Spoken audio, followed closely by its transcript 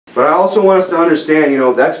But I also want us to understand,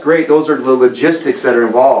 that's great. Those are the logistics that are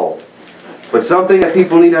involved. But something that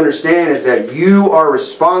people need to understand is that you are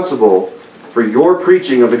responsible for your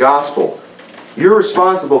preaching of the gospel. You're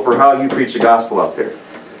responsible for how you preach the gospel out there.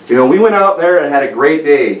 We went out there and had a great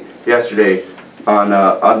day yesterday on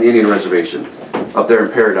the Indian reservation up there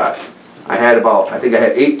in Peridot. I think I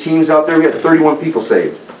had 8 teams out there. We had 31 people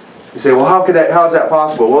saved. You say, well, how is that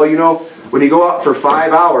possible? Well, when you go out for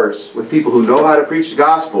 5 hours with people who know how to preach the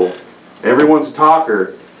gospel, everyone's a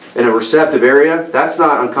talker in a receptive area, that's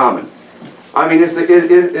not uncommon. I mean, that's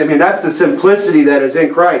the simplicity that is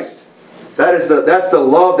in Christ. That's the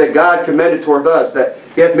love that God commended toward us, that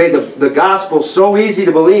He hath made the gospel so easy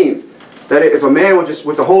to believe that if a man would just,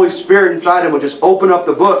 with the Holy Spirit inside him, would just open up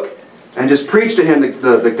the book and just preach to him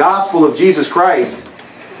the gospel of Jesus Christ,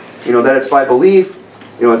 that it's by belief,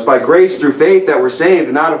 it's by grace through faith that we're saved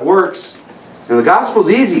and not of works. The gospel's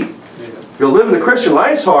easy. Living the Christian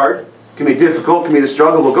life's hard. It can be difficult, it can be the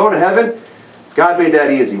struggle. We'll go to heaven. God made that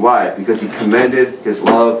easy. Why? Because He commended His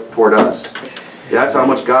love toward us. That's how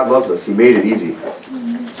much God loves us. He made it easy.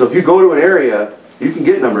 So if you go to an area, you can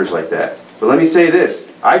get numbers like that. But let me say this.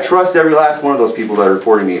 I trust every last one of those people that are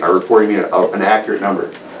reporting me an accurate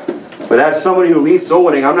number. But as somebody who leads soul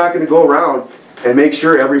winning, I'm not going to go around and make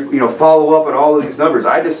sure follow up on all of these numbers.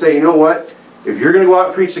 I just say, you know what? If you're going to go out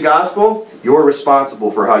and preach the gospel, you're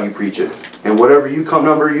responsible for how you preach it. And whatever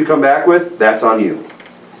number you come back with, that's on you.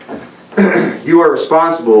 You are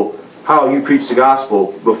responsible how you preach the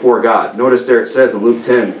gospel before God. Notice there it says in Luke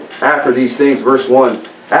 10, after these things, verse 1,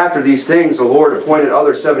 after these things the Lord appointed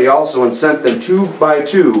other 70 also and sent them 2 by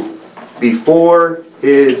 2 before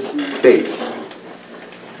His face.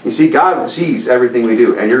 You see, God sees everything we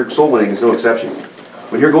do, and your soul winning is no exception.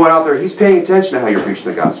 When you're going out there, He's paying attention to how you're preaching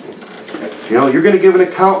the gospel. You're going to give an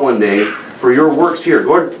account one day for your works here.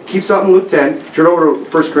 Go ahead, keep something in Luke 10. Turn over to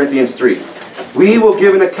 1 Corinthians 3. We will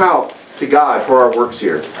give an account to God for our works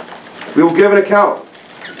here. We will give an account.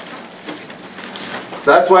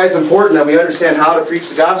 So that's why it's important that we understand how to preach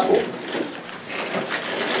the gospel.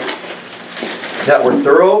 That we're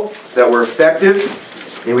thorough, that we're effective,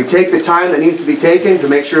 and we take the time that needs to be taken to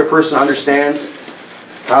make sure a person understands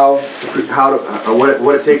what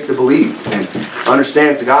it takes to believe and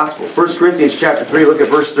understands the gospel. 1 Corinthians chapter 3, look at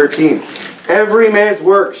verse 13. Every man's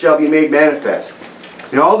work shall be made manifest.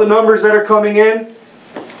 All the numbers that are coming in,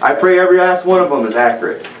 I pray every last one of them is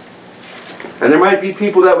accurate. And there might be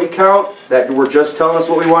people that we count that were just telling us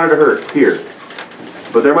what we wanted to hear.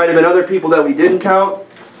 But there might have been other people that we didn't count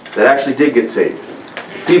that actually did get saved.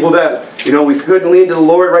 People that, we couldn't lead to the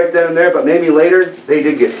Lord right then and there, but maybe later they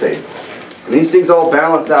did get saved. And these things all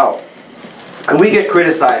balance out. And we get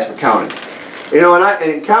criticized for counting.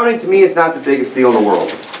 And counting to me is not the biggest deal in the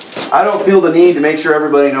world. I don't feel the need to make sure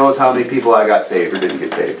everybody knows how many people I got saved or didn't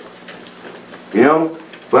get saved.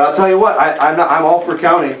 But I'll tell you what, I'm all for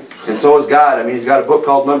counting. And so is God. He's got a book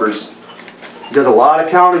called Numbers. He does a lot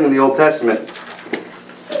of counting in the Old Testament.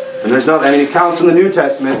 And there's nothing, He counts in the New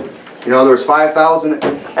Testament. There was 5,000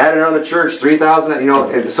 added around the church, 3,000,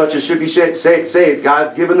 and such as should be saved.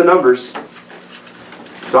 God's given the numbers.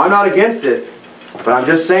 So I'm not against it, but I'm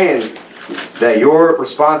just saying that you're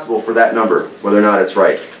responsible for that number, whether or not it's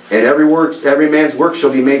right. And every man's work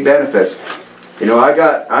shall be made manifest. I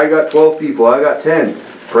got 12 people, I got 10.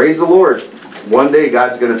 Praise the Lord. One day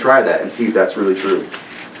God's going to try that and see if that's really true.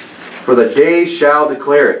 For the day shall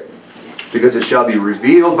declare it, because it shall be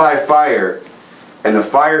revealed by fire, and the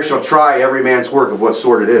fire shall try every man's work of what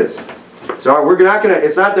sort it is. So we're not going to.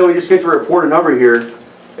 It's not that we just get to report a number here,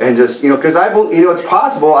 and just because it's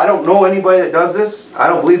possible. I don't know anybody that does this. I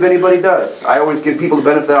don't believe anybody does. I always give people the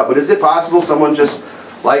benefit of the doubt. But is it possible someone just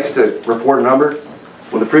likes to report a number?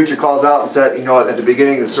 When the preacher calls out and said, at the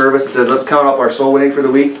beginning of the service, it says, "Let's count up our soul winning for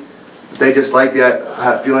the week." They just like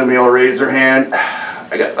that feeling, they'll raise their hand.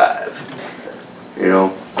 I got 5.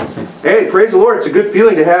 Hey, praise the Lord. It's a good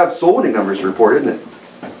feeling to have soul winning numbers to report, isn't it?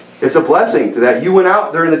 It's a blessing to that you went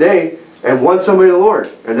out during the day and won somebody to the Lord,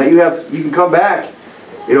 and that you can come back,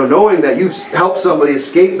 knowing that you've helped somebody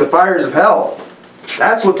escape the fires of hell.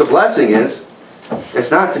 That's what the blessing is.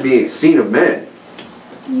 It's not to be seen of men.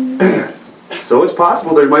 So it's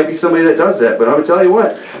possible there might be somebody that does that, but I'm going to tell you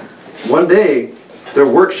what. One day, their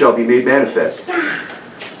work shall be made manifest.